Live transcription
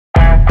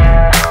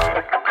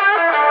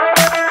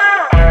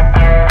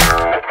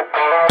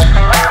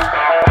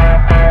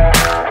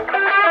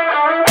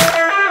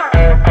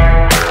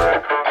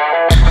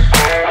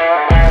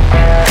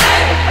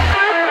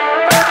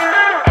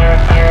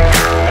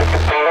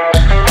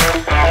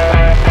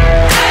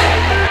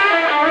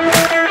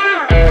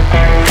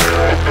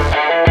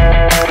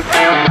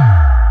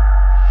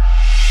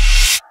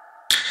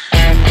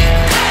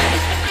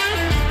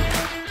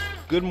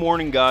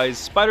morning, guys.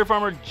 Spider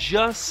Farmer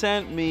just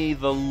sent me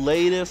the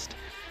latest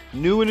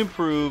new and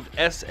improved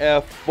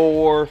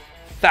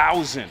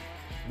SF4000.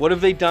 What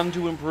have they done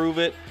to improve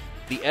it?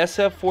 The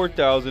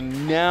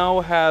SF4000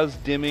 now has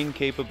dimming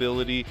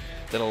capability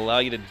that'll allow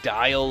you to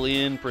dial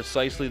in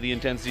precisely the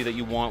intensity that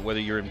you want, whether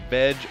you're in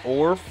veg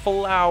or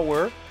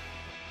flower.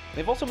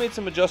 They've also made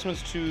some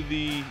adjustments to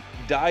the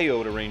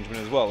diode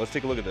arrangement as well. Let's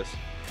take a look at this.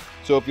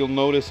 So if you'll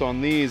notice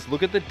on these,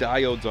 look at the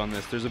diodes on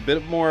this. There's a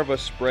bit more of a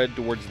spread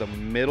towards the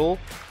middle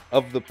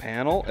of the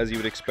panel, as you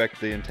would expect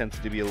the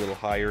intensity to be a little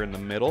higher in the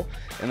middle.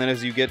 And then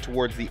as you get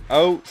towards the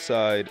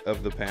outside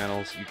of the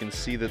panels, you can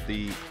see that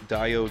the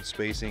diode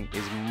spacing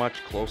is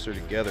much closer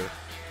together.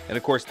 And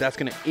of course, that's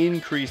going to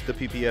increase the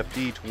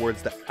PPFD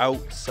towards the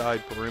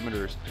outside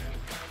perimeters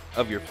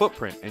of your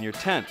footprint and your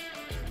tent.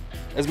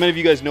 As many of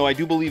you guys know, I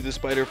do believe the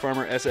Spider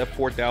Farmer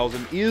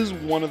SF4000 is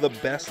one of the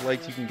best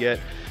lights you can get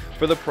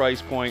for the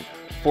price point,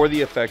 for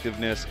the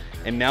effectiveness.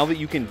 And now that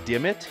you can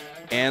dim it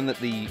and that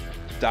the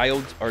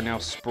diodes are now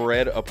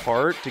spread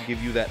apart to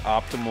give you that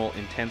optimal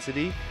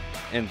intensity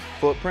and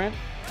footprint,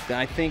 then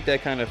I think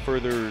that kind of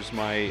furthers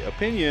my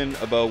opinion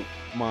about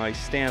my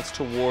stance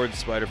towards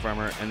Spider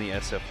Farmer and the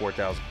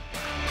SF4000.